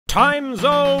Time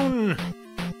Zone!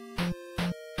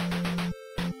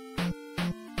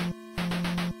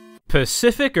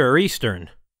 Pacific or Eastern?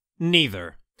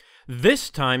 Neither. This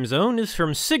time zone is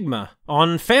from Sigma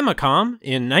on Famicom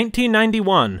in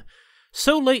 1991.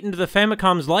 So late into the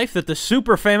Famicom's life that the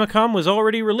Super Famicom was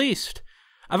already released.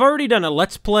 I've already done a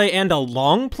Let's Play and a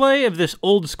long play of this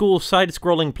old-school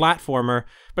side-scrolling platformer,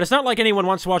 but it's not like anyone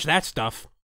wants to watch that stuff.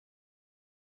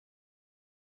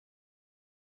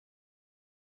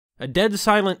 A dead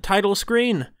silent title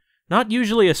screen? Not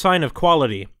usually a sign of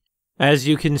quality. As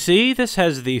you can see, this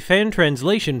has the fan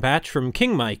translation patch from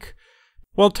King Mike.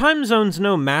 While Time Zone's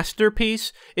no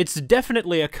masterpiece, it's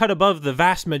definitely a cut above the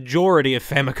vast majority of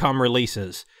Famicom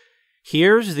releases.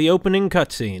 Here's the opening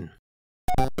cutscene.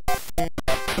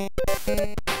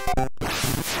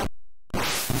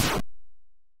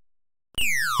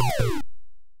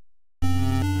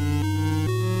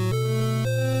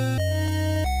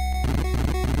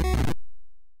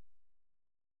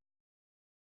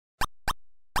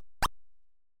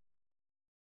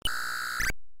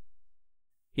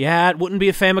 Yeah, it wouldn't be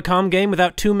a Famicom game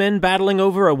without two men battling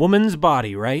over a woman's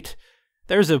body, right?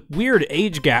 There's a weird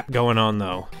age gap going on,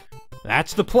 though.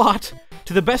 That's the plot.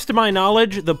 To the best of my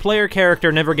knowledge, the player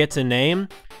character never gets a name.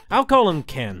 I'll call him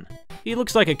Ken. He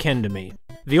looks like a Ken to me.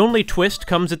 The only twist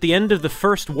comes at the end of the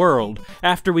first world,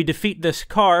 after we defeat this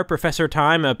car Professor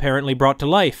Time apparently brought to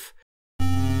life.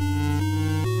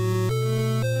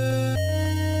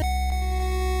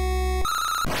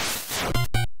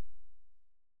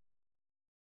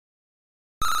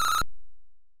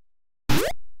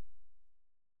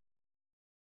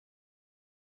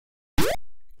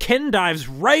 Ken dives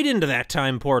right into that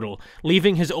time portal,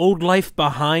 leaving his old life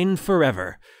behind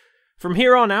forever. From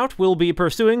here on out, we'll be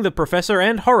pursuing the Professor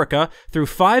and Haruka through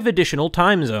 5 additional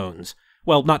time zones.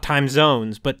 Well, not time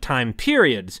zones, but time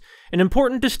periods, an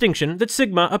important distinction that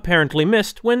Sigma apparently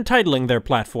missed when titling their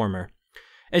platformer.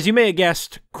 As you may have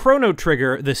guessed, Chrono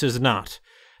Trigger this is not.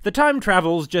 The time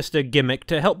travel's just a gimmick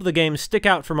to help the game stick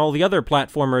out from all the other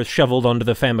platformers shoveled onto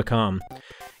the Famicom.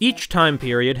 Each time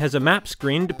period has a map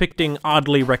screen depicting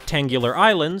oddly rectangular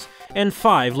islands, and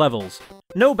 5 levels.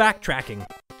 No backtracking.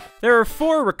 There are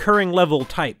 4 recurring level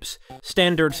types: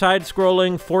 standard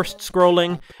side-scrolling, forced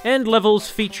scrolling, and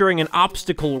levels featuring an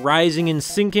obstacle rising and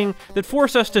sinking that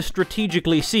force us to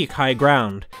strategically seek high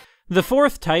ground. The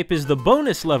 4th type is the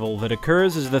bonus level that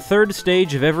occurs as the 3rd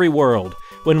stage of every world,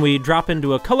 when we drop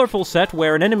into a colorful set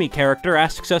where an enemy character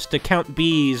asks us to count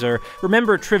bees or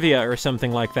remember trivia or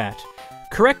something like that.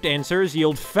 Correct answers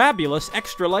yield fabulous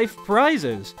extra life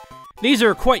prizes. These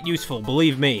are quite useful,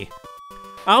 believe me.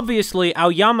 Obviously,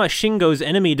 Aoyama Shingo's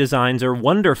enemy designs are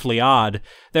wonderfully odd.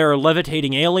 There are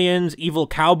levitating aliens, evil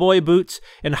cowboy boots,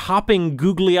 and hopping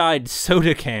googly-eyed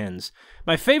soda cans.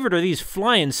 My favorite are these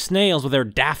flying snails with their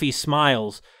daffy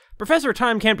smiles. Professor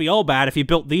Time can't be all bad if he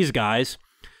built these guys.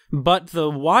 But the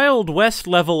Wild West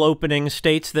level opening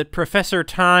states that Professor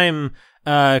Time,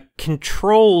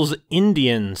 controls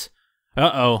Indians.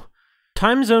 Uh-oh.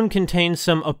 Time Zone contains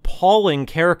some appalling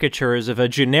caricatures of a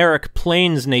generic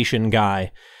Plains Nation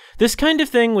guy. This kind of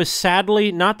thing was sadly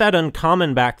not that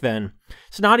uncommon back then.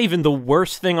 It's not even the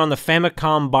worst thing on the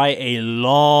Famicom by a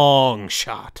long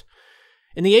shot.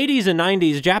 In the 80s and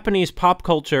 90s, Japanese pop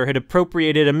culture had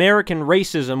appropriated American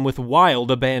racism with wild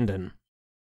abandon.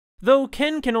 Though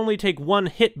Ken can only take 1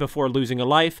 hit before losing a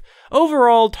life,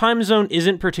 overall Time Zone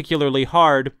isn't particularly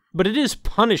hard, but it is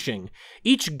punishing.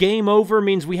 Each game over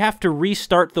means we have to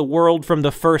restart the world from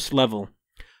the first level.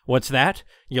 What's that?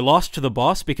 You lost to the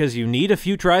boss because you need a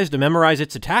few tries to memorize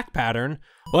its attack pattern?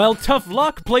 Well, tough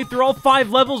luck, play through all 5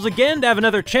 levels again to have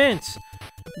another chance.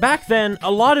 Back then,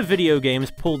 a lot of video games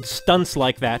pulled stunts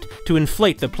like that to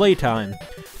inflate the playtime.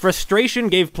 Frustration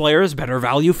gave players better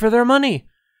value for their money.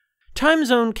 Time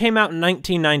Zone came out in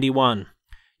 1991.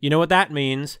 You know what that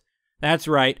means? That's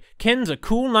right, Ken's a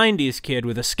cool 90s kid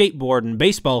with a skateboard and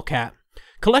baseball cap.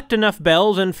 Collect enough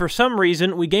bells and for some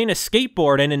reason we gain a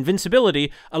skateboard and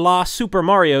invincibility a la Super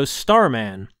Mario's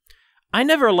Starman. I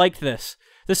never liked this.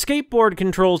 The skateboard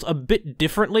controls a bit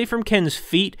differently from Ken's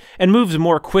feet and moves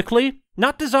more quickly.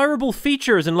 Not desirable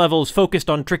features in levels focused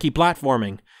on tricky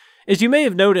platforming. As you may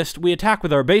have noticed, we attack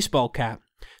with our baseball cap.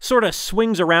 Sorta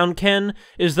swings around Ken,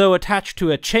 as though attached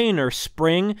to a chain or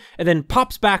spring, and then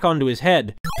pops back onto his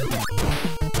head.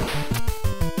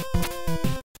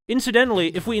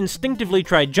 Incidentally, if we instinctively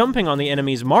try jumping on the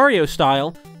enemies Mario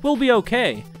style, we'll be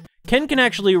okay. Ken can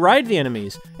actually ride the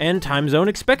enemies, and Time Zone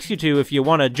expects you to if you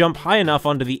want to jump high enough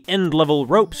onto the end-level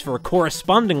ropes for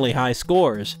correspondingly high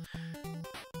scores.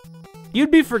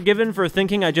 You'd be forgiven for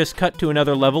thinking I just cut to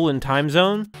another level in Time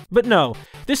Zone, but no,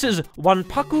 This is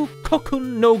Wanpaku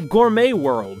Kokun no Gourmet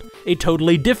World, a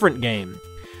totally different game.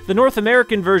 The North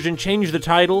American version changed the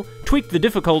title, tweaked the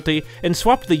difficulty, and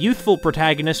swapped the youthful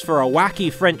protagonist for a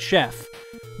wacky French chef.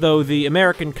 Though the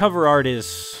American cover art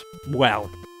is,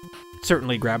 well,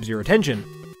 certainly grabs your attention.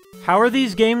 How are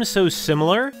these games so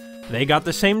similar? They got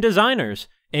the same designers,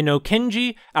 Eno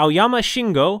Kenji, Aoyama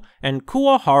Shingo, and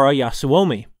Kuwahara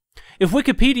Yasuomi. If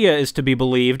Wikipedia is to be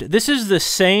believed, this is the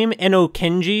same Eno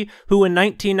Kenji who in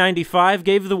 1995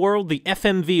 gave the world the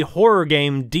FMV horror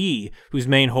game D, whose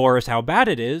main horror is how bad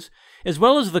it is, as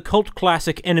well as the cult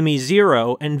classic Enemy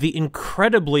Zero and the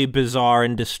incredibly bizarre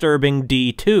and disturbing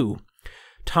D2.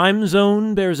 Time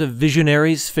Zone bears a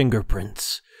visionary's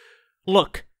fingerprints.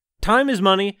 Look, time is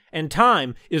money, and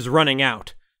time is running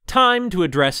out. Time to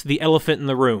address the elephant in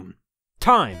the room.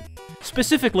 Time.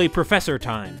 Specifically Professor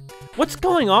Time. What's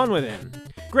going on with him?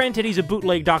 Granted, he's a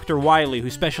bootleg Dr. Wily who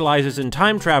specializes in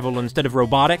time travel instead of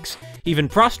robotics, even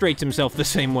prostrates himself the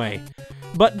same way.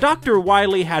 But Dr.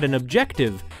 Wily had an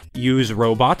objective: use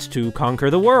robots to conquer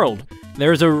the world.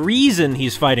 There's a reason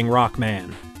he's fighting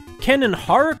Rockman. Ken and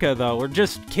Haruka, though, are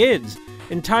just kids,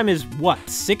 and time is, what,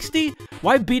 60?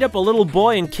 Why beat up a little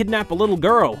boy and kidnap a little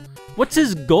girl? What's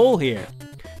his goal here?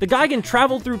 The guy can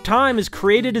travel through time, has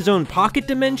created his own pocket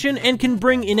dimension, and can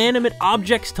bring inanimate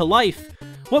objects to life.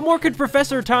 What more could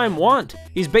Professor Time want?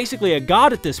 He's basically a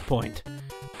god at this point.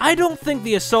 I don't think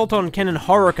the assault on Ken and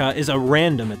Haruka is a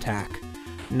random attack.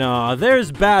 Nah,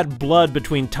 there's bad blood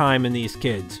between Time and these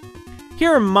kids.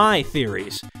 Here are my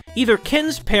theories. Either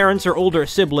Ken's parents or older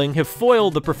sibling have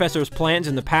foiled the Professor's plans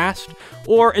in the past,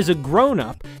 or as a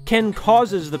grown-up, Ken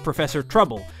causes the Professor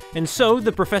trouble, and so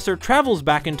the Professor travels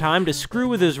back in time to screw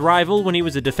with his rival when he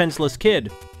was a defenseless kid.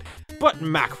 But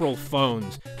mackerel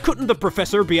phones, couldn't the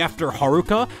Professor be after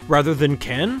Haruka rather than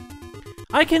Ken?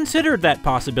 I considered that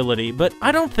possibility, but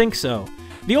I don't think so.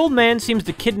 The old man seems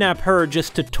to kidnap her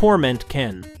just to torment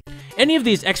Ken. Any of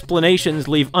these explanations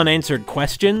leave unanswered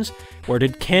questions. Where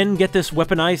did Ken get this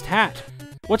weaponized hat?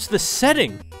 What's the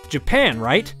setting? Japan,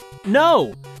 right?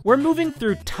 No! We're moving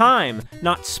through time,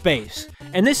 not space.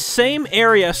 And this same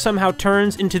area somehow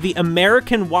turns into the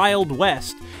American Wild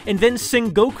West, and then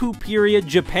Sengoku period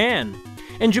Japan.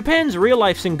 And Japan's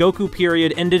real-life Sengoku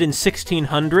period ended in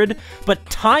 1600, but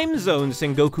Time Zone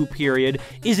Sengoku period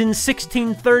is in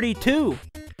 1632.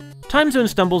 Time Zone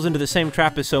stumbles into the same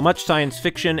trap as so much science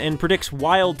fiction and predicts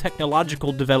wild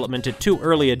technological development at too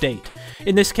early a date.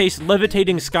 In this case,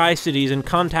 levitating sky cities in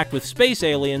contact with space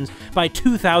aliens by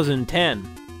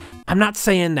 2010. I'm not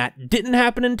saying that didn't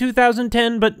happen in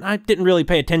 2010, but I didn't really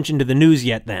pay attention to the news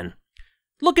yet then.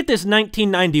 Look at this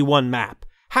 1991 map.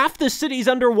 Half the city's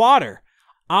underwater.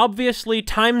 Obviously,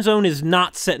 Time Zone is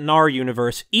not set in our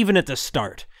universe, even at the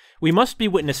start. We must be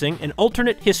witnessing an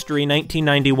alternate history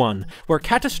 1991, where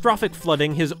catastrophic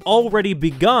flooding has already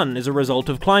begun as a result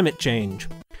of climate change.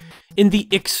 In the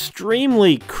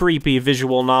extremely creepy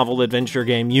visual novel adventure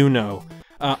game Eno,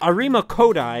 Arima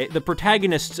Kodai, the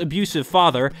protagonist's abusive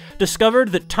father,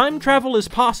 discovered that time travel is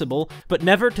possible, but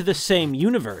never to the same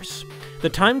universe. The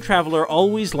time traveler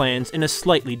always lands in a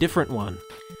slightly different one.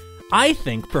 I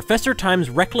think Professor Time's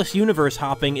reckless universe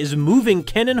hopping is moving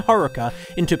Ken and Haruka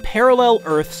into parallel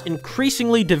Earths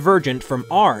increasingly divergent from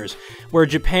ours, where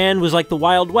Japan was like the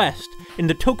Wild West, and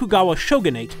the Tokugawa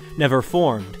shogunate never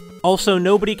formed. Also,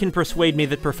 nobody can persuade me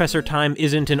that Professor Time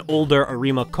isn't an older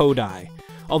Arima Kodai,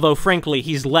 although frankly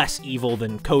he's less evil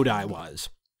than Kodai was.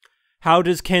 How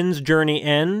does Ken's journey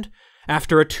end?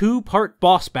 After a two-part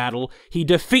boss battle, he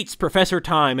defeats Professor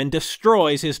Time and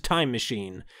destroys his time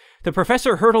machine. The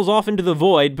Professor hurtles off into the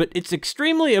void, but it's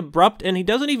extremely abrupt and he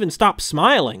doesn't even stop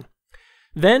smiling.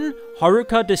 Then,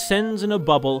 Haruka descends in a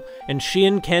bubble and she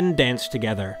and Ken dance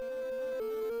together.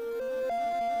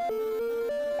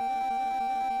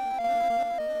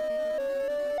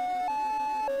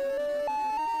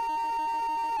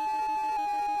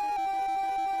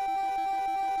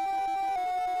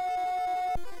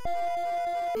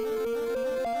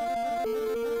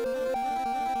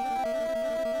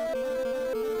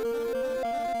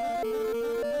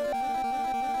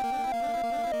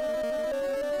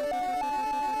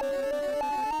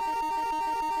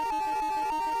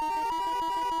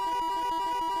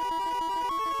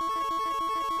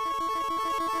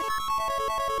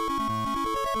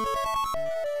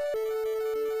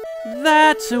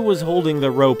 That's who was holding the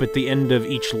rope at the end of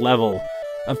each level.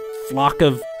 A flock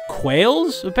of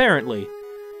quails, apparently.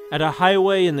 At a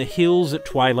highway in the hills at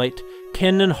twilight,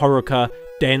 Ken and Haruka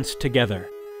dance together.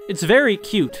 It's very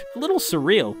cute, a little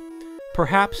surreal.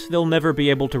 Perhaps they'll never be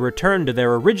able to return to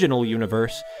their original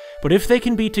universe, but if they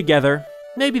can be together,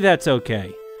 maybe that's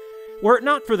okay. Were it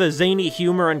not for the zany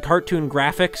humor and cartoon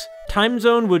graphics, Time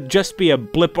Zone would just be a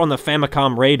blip on the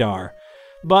Famicom radar.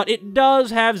 But it does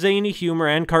have zany humor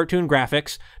and cartoon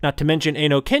graphics, not to mention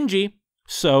Eno Kenji,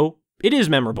 so it is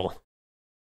memorable.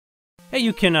 Hey,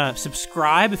 you can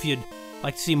subscribe if you'd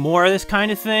like to see more of this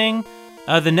kind of thing.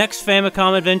 The next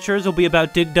Famicom adventures will be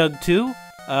about Dig Dug 2.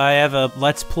 I have a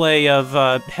Let's Play of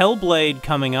Hellblade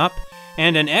coming up,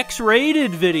 and an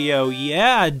X-rated video.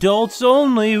 Yeah, adults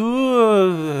only.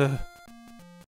 Ooh.